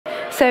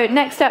So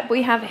next up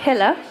we have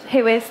Hille,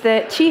 who is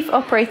the Chief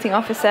Operating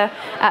Officer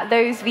at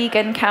Those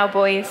Vegan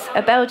Cowboys,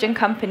 a Belgian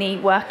company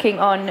working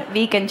on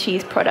vegan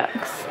cheese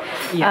products.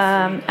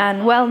 Yes.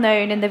 And well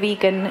known in the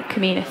vegan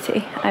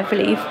community, I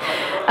believe.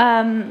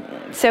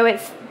 So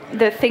it's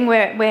the thing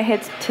we're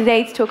here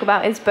today to talk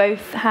about is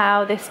both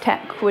how this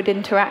tech would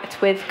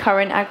interact with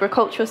current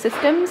agricultural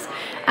systems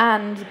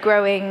and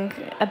growing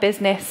a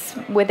business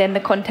within the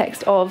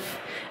context of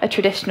a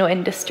traditional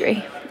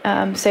industry.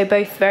 So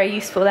both very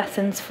useful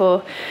lessons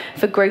for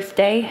Growth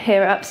Day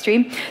here at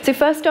Upstream. So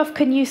first off,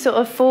 can you sort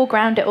of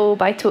foreground it all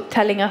by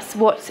telling us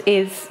what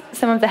is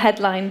some of the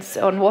headlines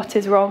on what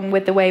is wrong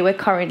with the way we're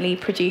currently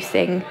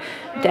producing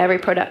dairy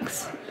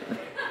products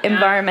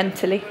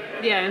environmentally?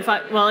 Yeah, in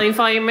fact, well,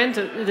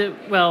 environmental.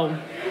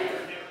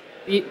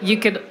 You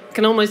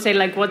can almost say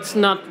like what's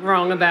not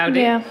wrong about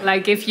it. Yeah.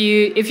 Like if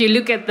you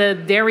look at the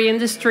dairy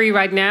industry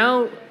right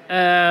now,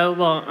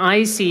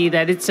 I see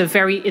that it's a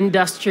very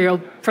industrial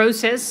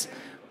process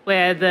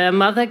where the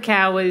mother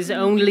cow is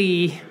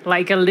only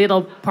like a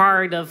little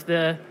part of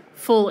the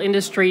full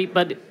industry,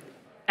 but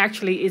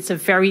actually it's a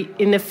very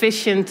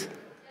inefficient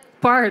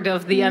part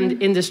of the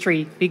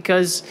industry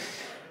because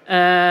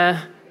a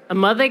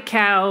mother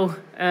cow,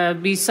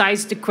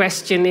 besides the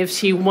question if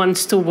she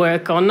wants to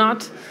work or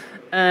not,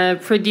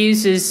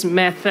 produces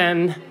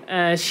methane,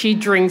 she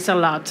drinks a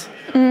lot,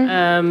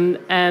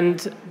 and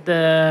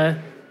the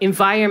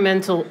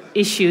environmental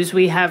issues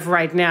we have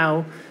right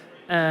now,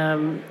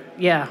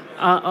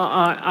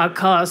 are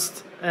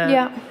caused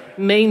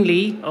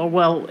mainly,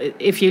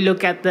 if you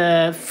look at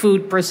the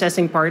food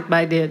processing part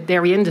by the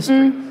dairy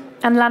industry.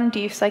 And land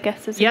use, I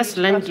guess, is yes,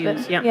 land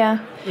use. Yeah.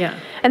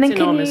 And then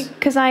can you,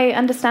 because I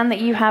understand that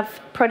you have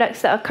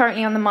products that are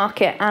currently on the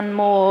market and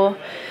more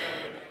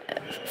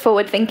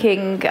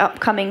forward-thinking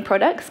upcoming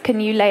products. Can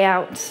you lay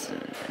out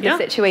the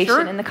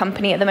situation in the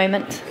company at the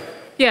moment?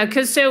 Yeah,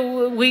 because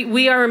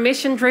we are a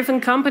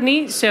mission-driven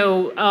company,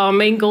 so our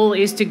main goal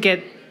is to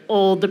get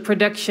all the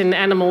production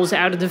animals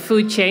out of the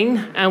food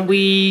chain, and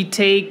we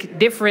take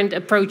different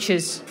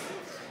approaches.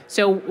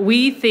 So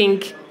we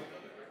think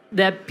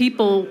that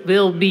people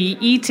will be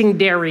eating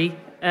dairy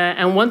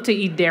and want to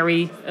eat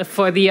dairy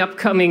for the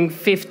upcoming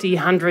 50,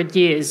 100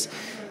 years.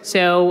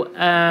 So,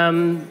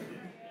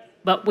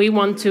 but we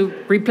want to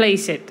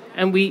replace it.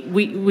 And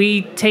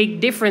we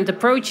take different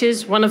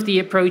approaches. One of the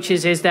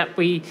approaches is that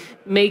we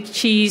make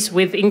cheese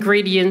with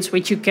ingredients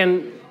which you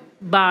can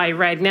buy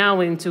right now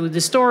into the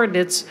store.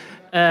 That's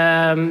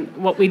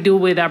what we do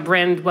with our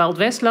brand Wild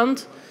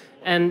Westland.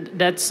 And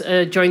that's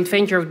a joint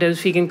venture of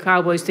Those Vegan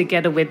Cowboys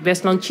together with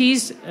Westland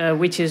Cheese,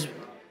 which is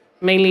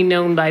mainly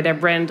known by their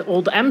brand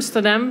Old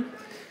Amsterdam.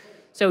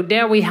 So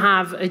there we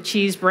have a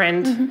cheese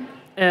brand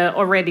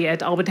already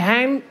at Albert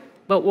Heijn.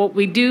 But what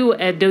we do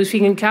at Those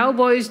Vegan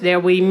Cowboys, there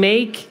we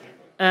make,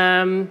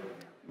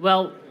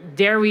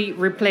 dairy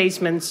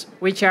replacements,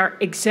 which are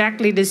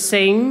exactly the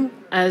same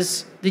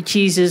as the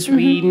cheeses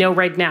we know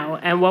right now.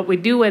 And what we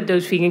do at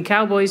Those Vegan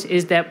Cowboys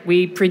is that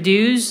we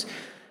produce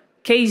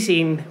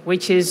casein,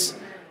 which is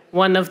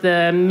one of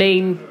the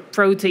main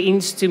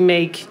proteins to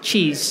make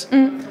cheese.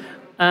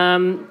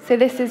 So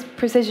this is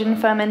precision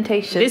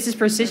fermentation. This is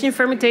precision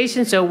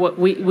fermentation. So what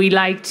we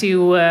like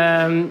to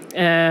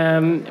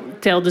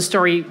tell the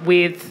story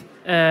with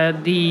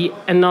the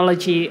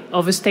analogy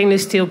of a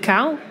stainless steel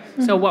cow.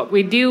 So what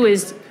we do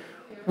is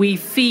we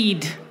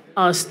feed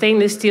a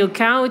stainless steel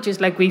cow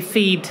just like we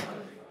feed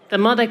the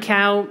mother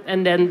cow,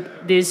 and then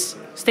this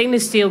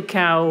stainless steel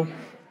cow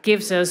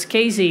gives us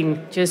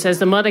casein, just as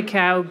the mother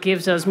cow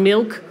gives us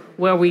milk,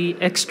 where we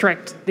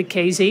extract the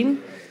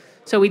casein.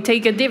 So we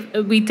take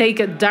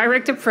a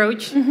direct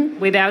approach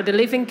without the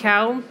living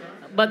cow,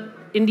 but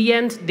in the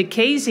end, the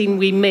casein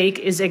we make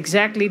is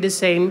exactly the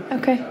same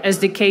as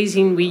the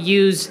casein we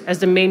use as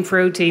the main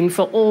protein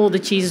for all the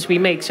cheeses we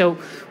make. So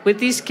with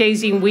this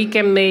casein, we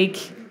can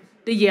make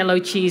the yellow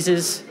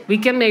cheeses, we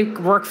can make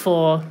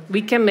Roquefort,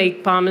 we can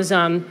make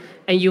Parmesan,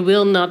 and you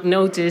will not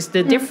notice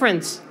the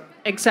difference,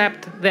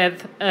 except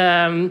that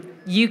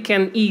you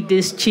can eat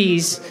this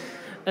cheese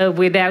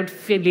without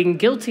feeling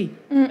guilty,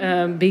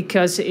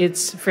 because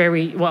it's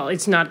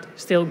it's not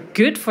still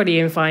good for the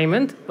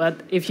environment,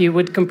 but if you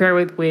would compare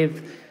it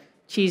with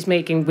cheese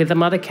making with a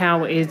mother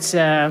cow, it's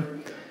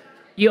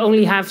you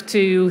only have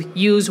to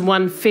use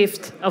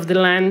 1/5 of the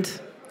land,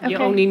 you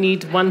only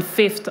need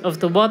 1/5 of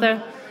the water,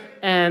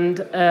 and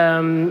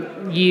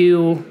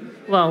you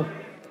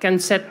can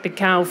set the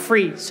cow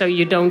free, so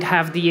you don't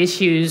have the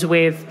issues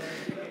with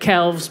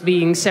calves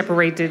being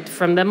separated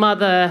from their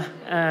mother,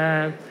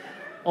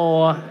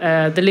 or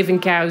the living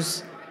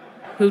cows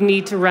who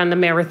need to run a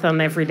marathon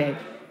every day.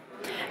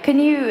 Can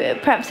you,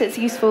 perhaps it's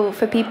useful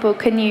for people,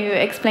 can you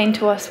explain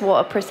to us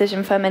what a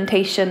precision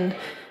fermentation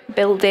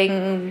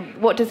building,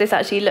 what does this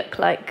actually look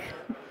like?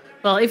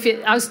 Well,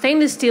 our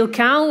stainless steel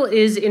cow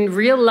is in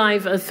real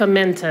life a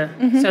fermenter.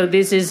 So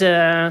this is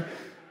a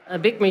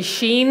big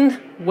machine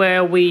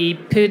where we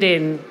put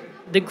in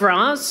the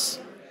grass,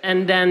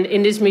 and then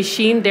in this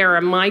machine there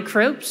are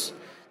microbes,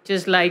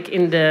 just like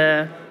in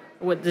the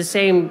with the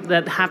same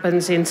that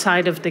happens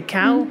inside of the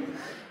cow.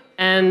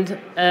 And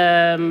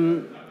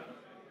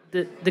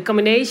the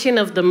combination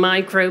of the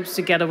microbes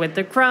together with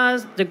the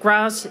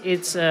grass,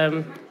 it's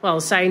a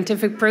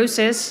scientific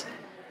process,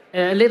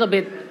 a little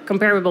bit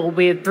comparable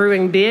with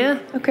brewing beer.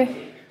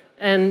 Okay.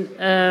 And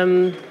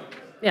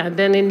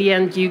then in the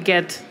end you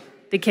get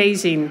the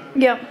casein.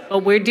 Yeah.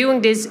 But we're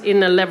doing this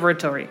in a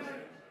laboratory.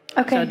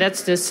 Okay. So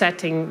that's the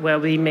setting where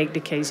we make the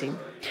casein.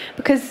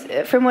 Because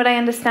from what I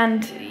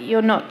understand,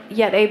 you're not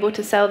yet able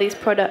to sell these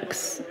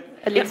products,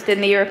 at least in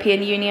the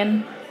European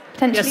Union,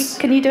 potentially. Yes.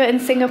 Can you do it in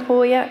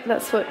Singapore yet?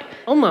 That's what...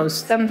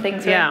 Almost. Some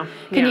things, right? Yeah.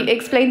 Can you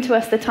explain to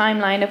us the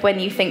timeline of when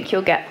you think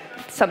you'll get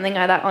something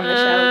like that on the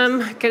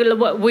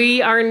shelves?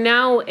 We are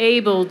now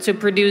able to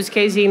produce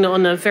casein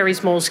on a very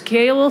small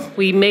scale.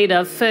 We made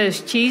our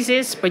first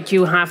cheeses, but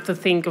you have to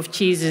think of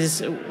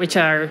cheeses which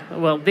are,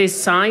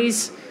 this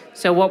size.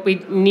 So what we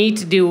need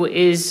to do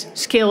is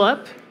scale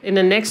up in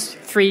the next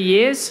 3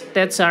 years.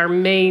 That's our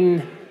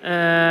main.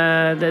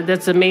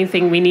 That's the main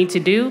thing we need to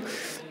do.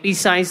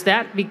 Besides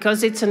that,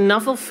 because it's a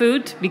novel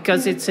food,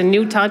 because it's a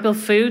new type of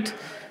food,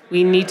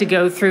 we need to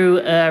go through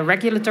a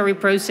regulatory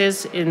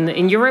process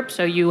in Europe.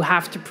 So you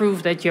have to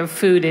prove that your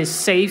food is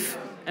safe.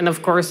 And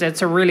of course,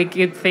 that's a really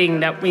good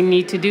thing that we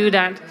need to do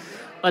that.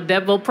 But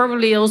that will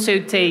probably also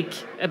take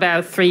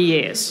about 3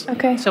 years.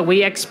 Okay. So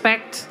we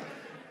expect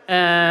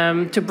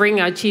to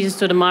bring our cheeses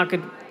to the market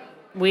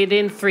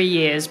within 3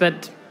 years.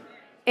 But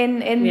in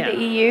the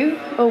EU?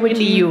 Or would in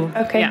the EU,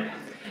 Okay. yeah.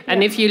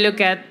 And if you look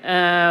at,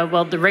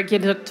 the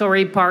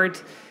regulatory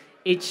part,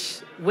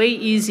 it's way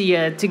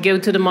easier to go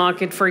to the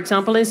market, for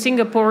example, in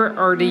Singapore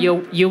or the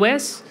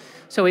US.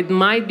 So it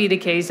might be the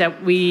case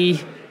that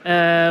we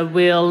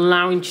will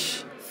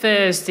launch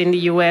first in the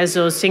US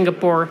or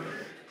Singapore,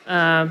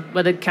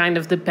 but it kind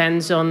of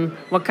depends on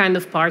what kind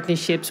of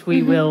partnerships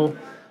we will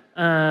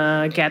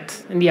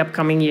get in the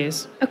upcoming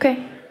years. Okay,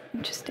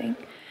 interesting.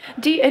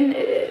 Do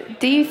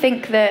you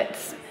think that,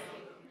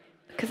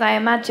 because I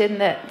imagine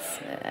that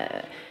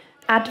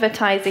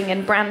advertising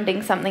and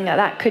branding something like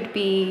that could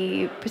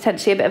be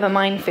potentially a bit of a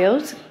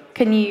minefield.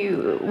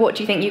 What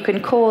do you think you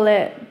can call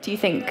it? Do you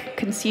think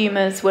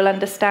consumers will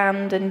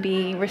understand and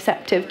be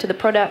receptive to the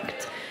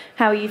product?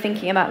 How are you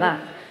thinking about that?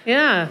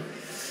 Yeah.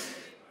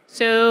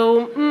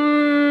 So,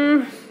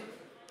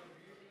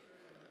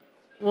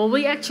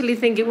 we actually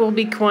think it will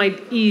be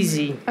quite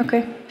easy.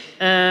 Okay.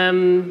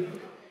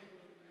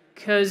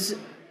 Because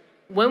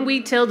when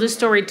we tell the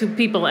story to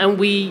people and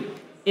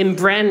in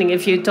branding,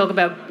 if you talk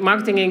about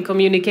marketing and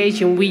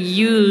communication, we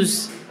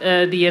use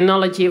the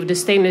analogy of the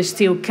stainless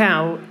steel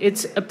cow.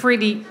 It's a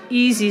pretty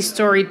easy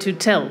story to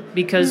tell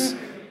because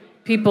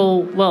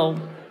people,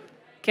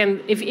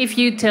 if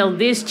you tell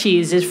this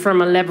cheese is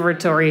from a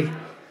laboratory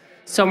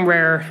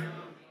somewhere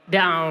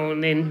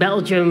down in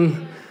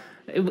Belgium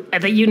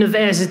at a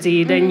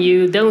university, then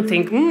you don't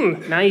think,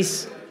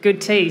 nice, good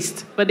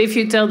taste. But if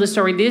you tell the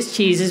story, this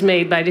cheese is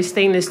made by the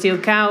stainless steel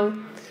cow,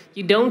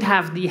 you don't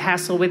have the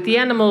hassle with the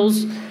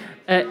animals.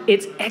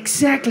 It's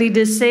exactly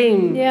the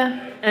same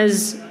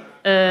as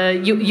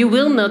you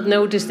will not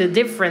notice the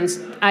difference.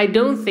 I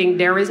don't think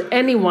there is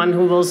anyone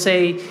who will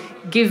say,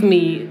 give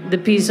me the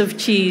piece of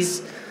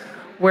cheese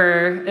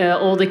where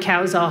all the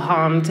cows are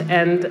harmed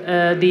and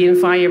the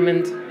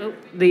environment,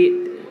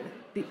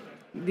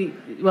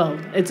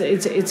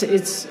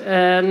 it's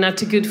not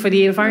too good for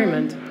the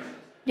environment.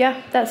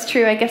 Yeah, that's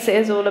true. I guess it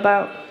is all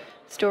about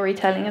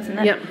storytelling, isn't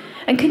it? Yeah.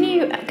 And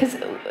because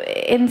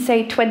in,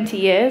 say, 20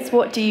 years,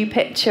 what do you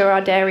picture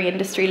our dairy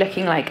industry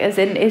looking like? As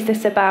in, is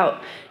this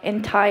about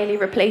entirely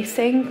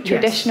replacing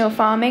traditional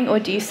farming, or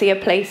do you see a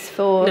place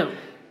for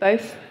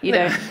both? You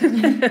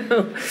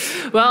don't?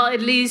 Well,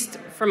 at least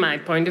from my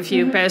point of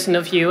view,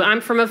 personal view,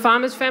 I'm from a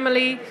farmer's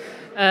family.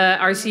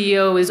 Our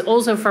CEO is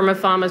also from a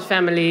farmer's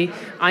family.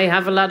 I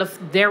have a lot of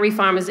dairy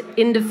farmers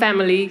in the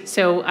family,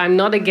 so I'm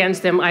not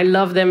against them. I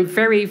love them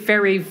very,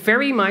 very,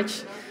 very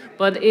much.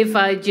 But if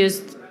I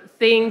just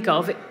think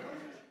of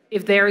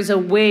if there is a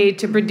way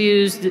to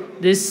produce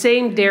the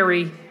same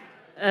dairy,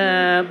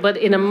 but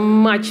in a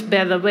much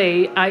better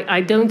way,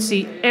 I don't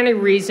see any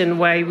reason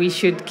why we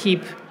should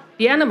keep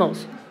the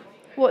animals.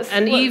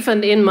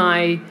 Even in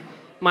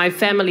my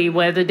family,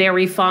 where the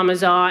dairy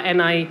farmers are,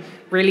 and I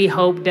really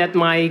hope that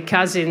my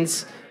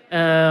cousins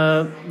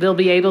will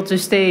be able to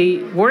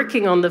stay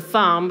working on the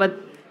farm, but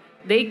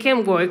they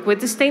can work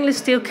with the stainless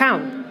steel cow.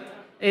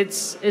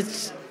 It's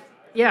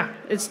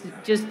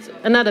just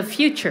another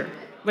future,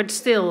 but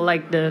still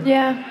like the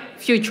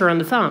future on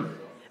the farm.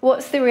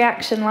 What's the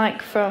reaction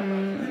like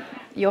from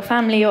your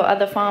family or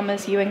other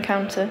farmers you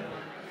encounter?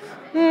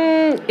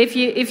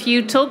 If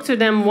you talk to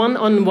them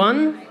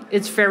one-on-one,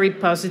 it's very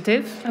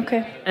positive.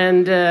 Okay.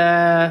 And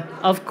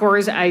of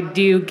course, I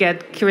do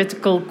get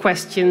critical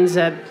questions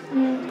at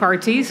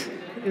parties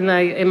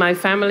in my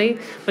family.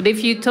 But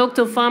if you talk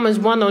to farmers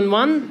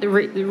one-on-one, the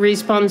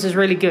response is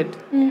really good.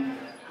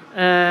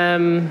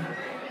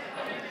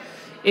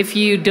 If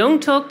you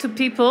don't talk to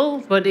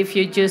people, but if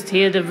you just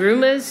hear the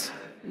rumors,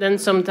 then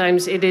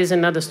sometimes it is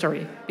another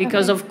story.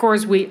 Because, of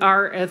course, we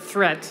are a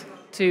threat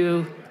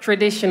to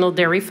traditional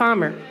dairy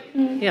farmer.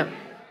 Yeah.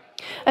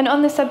 And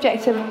on the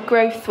subject of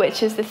growth,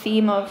 which is the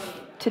theme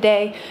of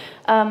today,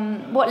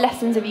 what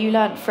lessons have you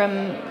learnt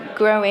from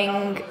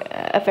growing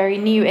a very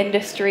new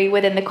industry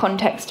within the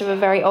context of a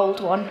very old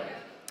one?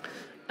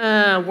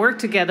 Work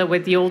together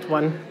with the old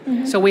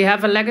one. So we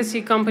have a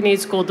legacy company,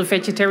 it's called the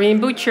Vegetarian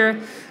Butcher.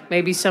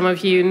 Maybe some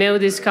of you know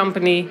this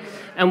company.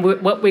 And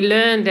what we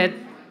learned at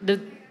the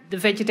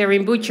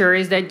Vegetarian Butcher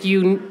is that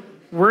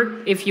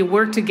if you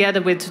work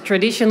together with the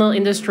traditional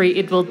industry,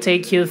 it will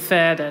take you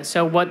further.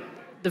 So what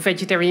the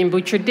Vegetarian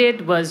Butcher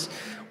did was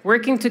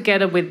working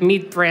together with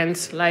meat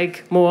brands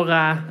like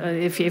Mora.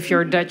 If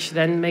you're Dutch,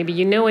 then maybe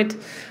you know it.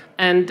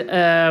 And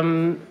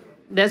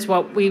that's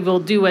what we will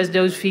do as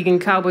those Vegan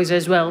Cowboys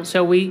as well.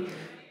 So we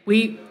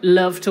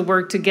love to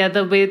work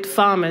together with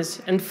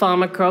farmers and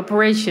farmer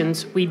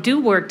corporations. We do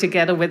work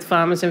together with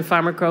farmers and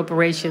farmer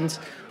corporations.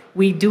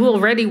 We do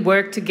already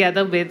work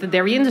together with the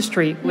dairy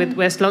industry, with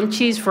Westland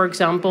Cheese, for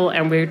example,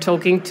 and we're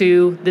talking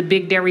to the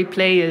big dairy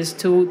players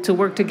to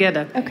work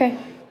together. Okay.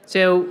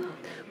 So,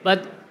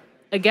 but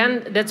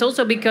again, that's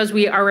also because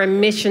we are a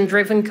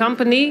mission-driven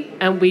company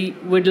and we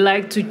would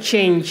like to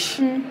change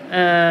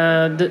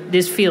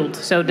this field.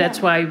 So that's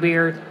why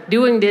we're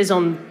doing this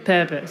on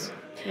purpose.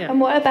 Yeah.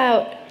 And what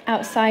about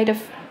outside of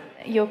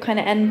your kind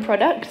of end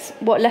products?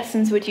 What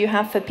lessons would you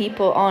have for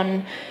people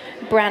on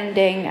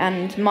branding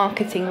and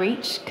marketing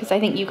reach? Because I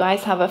think you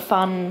guys have a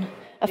fun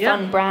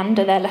brand.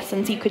 Are there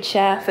lessons you could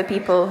share for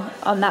people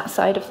on that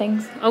side of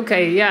things?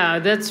 Okay, yeah,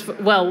 that's,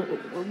 well,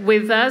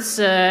 with us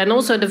and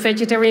also the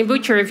Vegetarian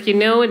Butcher, if you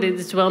know it,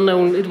 it's well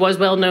known. It was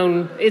well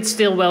known. It's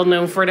still well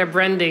known for their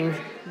branding.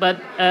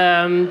 But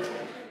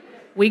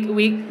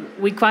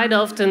we quite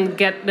often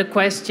get the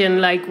question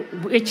like,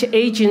 which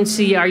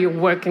agency are you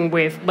working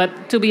with?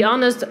 But to be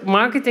honest,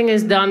 marketing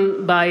is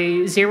done by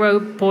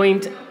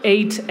 0.8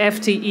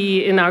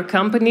 FTE in our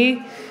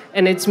company.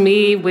 And it's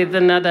me with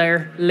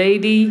another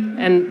lady.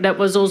 And that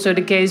was also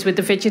the case with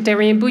the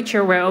Vegetarian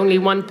Butcher, where only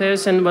one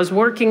person was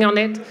working on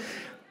it.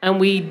 And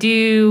we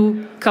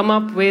do come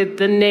up with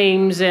the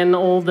names and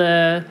all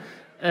the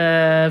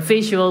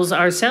visuals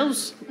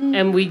ourselves.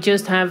 And we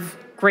just have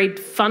great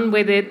fun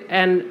with it.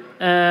 And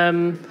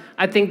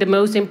I think the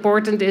most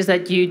important is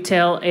that you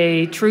tell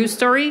a true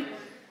story.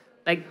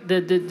 Like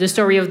the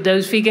story of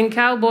those Vegan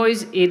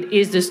Cowboys, it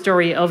is the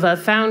story of our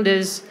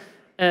founders.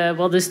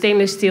 The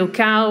stainless steel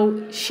cow,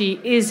 she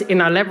is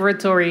in our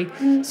laboratory.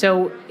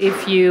 So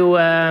if you,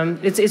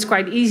 it's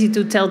quite easy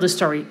to tell the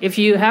story. If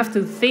you have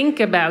to think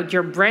about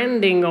your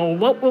branding or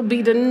what will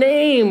be the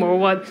name or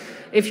what,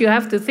 if you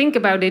have to think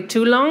about it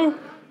too long,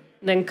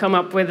 then come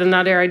up with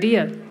another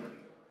idea.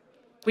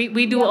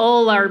 We do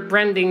all our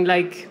branding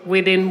like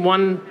within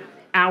 1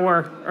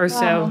 hour or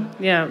so.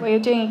 Yeah. Well, you're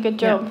doing a good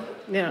job.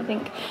 Yeah. I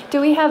think.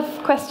 Do we have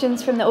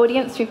questions from the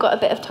audience? We've got a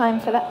bit of time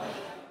for that.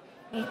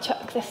 Let me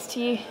chuck this to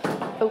you.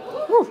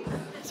 Oh,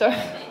 sorry.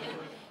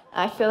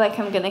 I feel like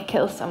I'm going to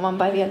kill someone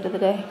by the end of the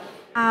day.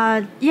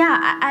 I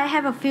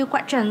have a few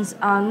questions.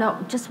 No,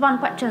 just one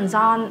question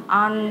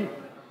on.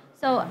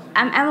 So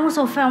I'm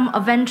also from a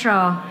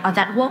venture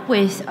that work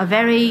with a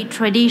very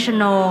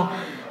traditional,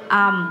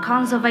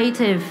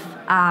 conservative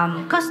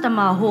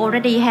customer who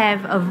already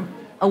have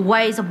a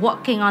ways of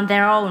working on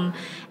their own.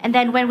 And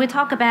then when we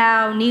talk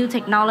about new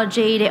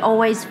technology, they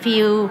always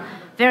feel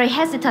very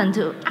hesitant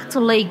to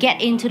actually get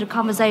into the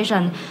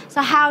conversation.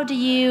 So how do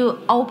you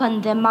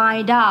open their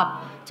mind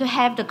up to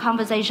have the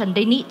conversation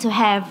they need to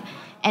have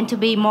and to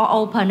be more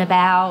open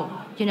about,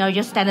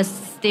 your stainless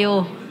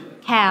steel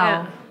cow?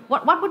 Yeah.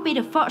 What would be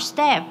the first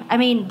step? I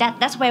mean,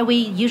 that's where we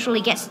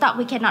usually get stuck.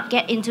 We cannot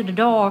get into the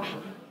door.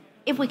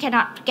 If we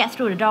cannot get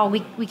through the door,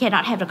 we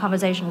cannot have the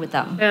conversation with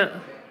them. Yeah.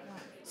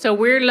 So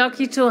we're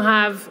lucky to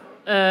have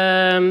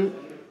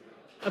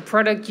a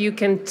product you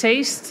can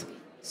taste.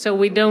 So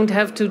we don't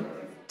have to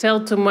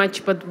tell too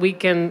much, but we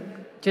can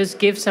just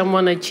give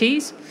someone a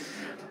cheese.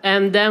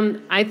 And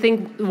then I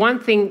think one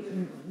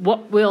thing,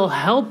 what will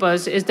help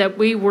us is that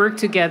we work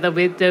together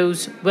with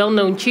those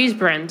well-known cheese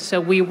brands.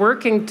 So we're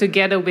working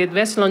together with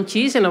Westland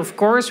Cheese, and of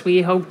course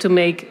we hope to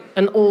make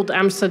an old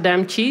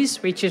Amsterdam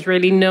cheese, which is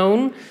really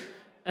known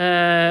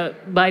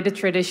by the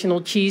traditional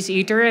cheese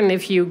eater. And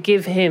if you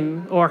give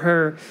him or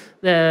her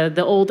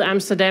the old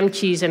Amsterdam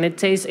cheese and it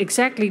tastes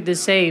exactly the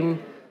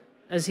same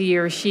as he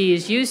or she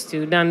is used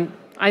to, then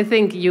I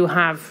think you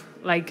have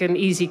like an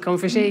easy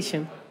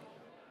conversation.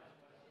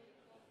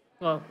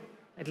 Well,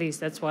 at least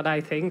that's what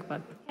I think.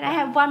 But I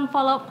have one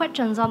follow-up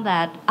question on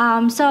that.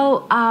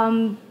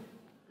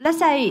 Let's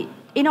say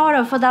in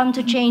order for them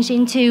to change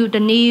into the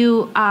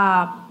new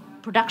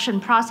production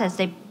process,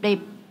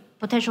 they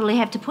potentially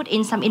have to put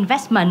in some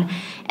investment,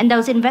 and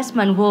those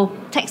investment will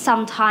take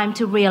some time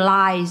to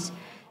realize.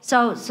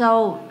 So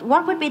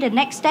what would be the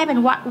next step,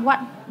 and what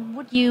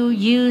would you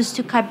use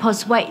to kind of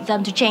persuade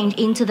them to change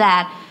into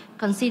that,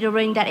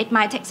 considering that it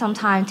might take some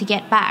time to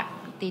get back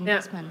the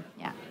investment?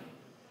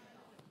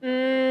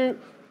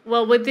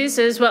 Well, with this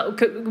as well,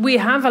 we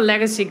have a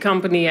legacy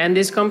company, and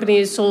this company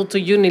is sold to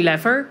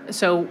Unilever.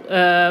 So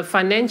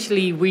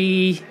financially,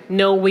 we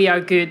know we are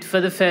good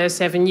for the first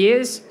 7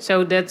 years.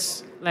 So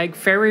that's like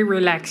very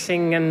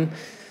relaxing, and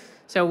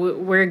so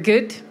we're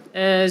good.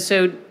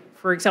 So,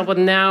 for example,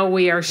 now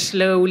we are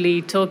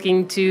slowly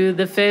talking to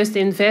the first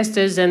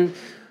investors, and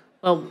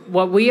well,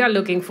 what we are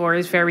looking for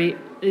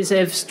is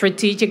a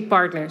strategic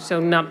partner.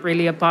 So not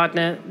really a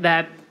partner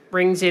that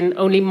brings in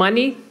only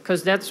money,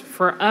 because that's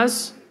for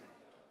us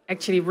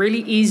actually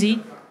really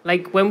easy.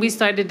 Like when we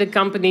started the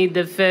company,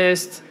 the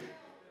first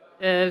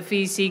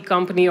VC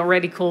company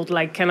already called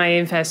like, "Can I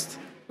invest?"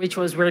 Which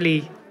was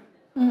really,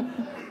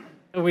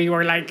 we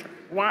were like,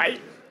 why?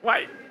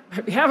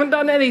 We haven't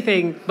done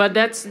anything. But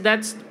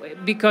that's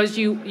because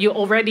you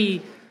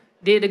already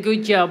did a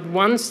good job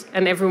once,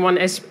 and everyone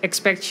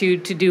expects you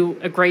to do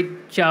a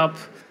great job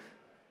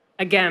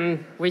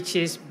again, which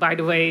is, by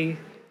the way,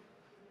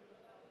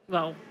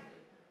 well,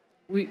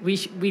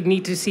 we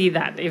need to see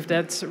that if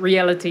that's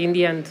reality in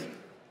the end.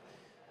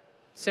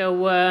 So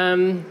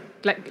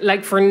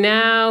like for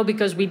now,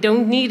 because we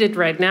don't need it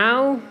right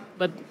now,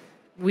 but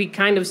we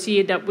kind of see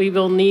it that we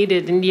will need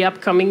it in the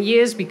upcoming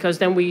years, because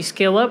then we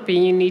scale up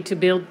and you need to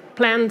build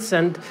plants,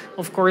 and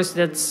of course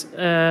that's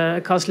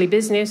a costly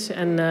business.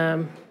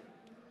 And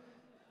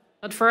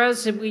but for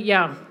us,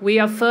 we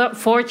are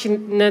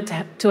fortunate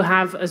to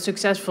have a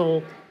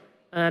successful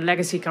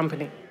legacy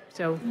company.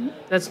 So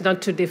that's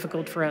not too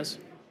difficult for us.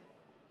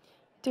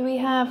 Do we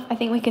have, I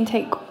think we can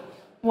take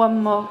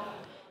one more,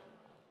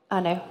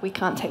 no, we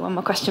can't take one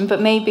more question, but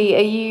maybe, are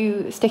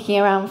you sticking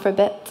around for a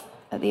bit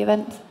at the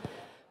event?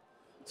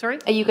 Sorry?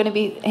 Are you going to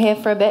be here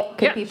for a bit?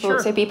 Sure.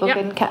 So people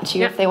can catch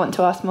you if they want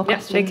to ask more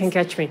questions? They can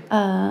catch me.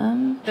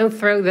 Don't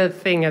throw the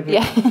thing at me.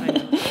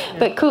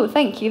 But cool,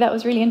 thank you. That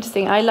was really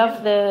interesting. I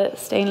love the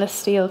stainless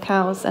steel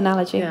cows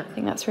analogy. I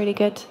think that's really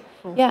good.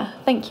 Cool. Yeah,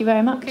 thank you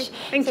very much. Okay,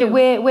 thank you.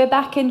 So we're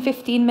back in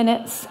 15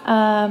 minutes,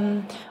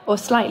 or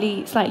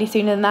slightly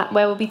sooner than that,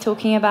 where we'll be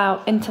talking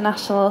about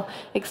international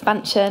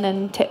expansion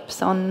and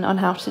tips on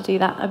how to do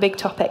that. A big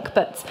topic,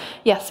 but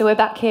yeah. So we're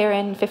back here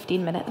in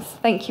 15 minutes.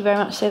 Thank you very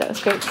much. So that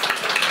was great.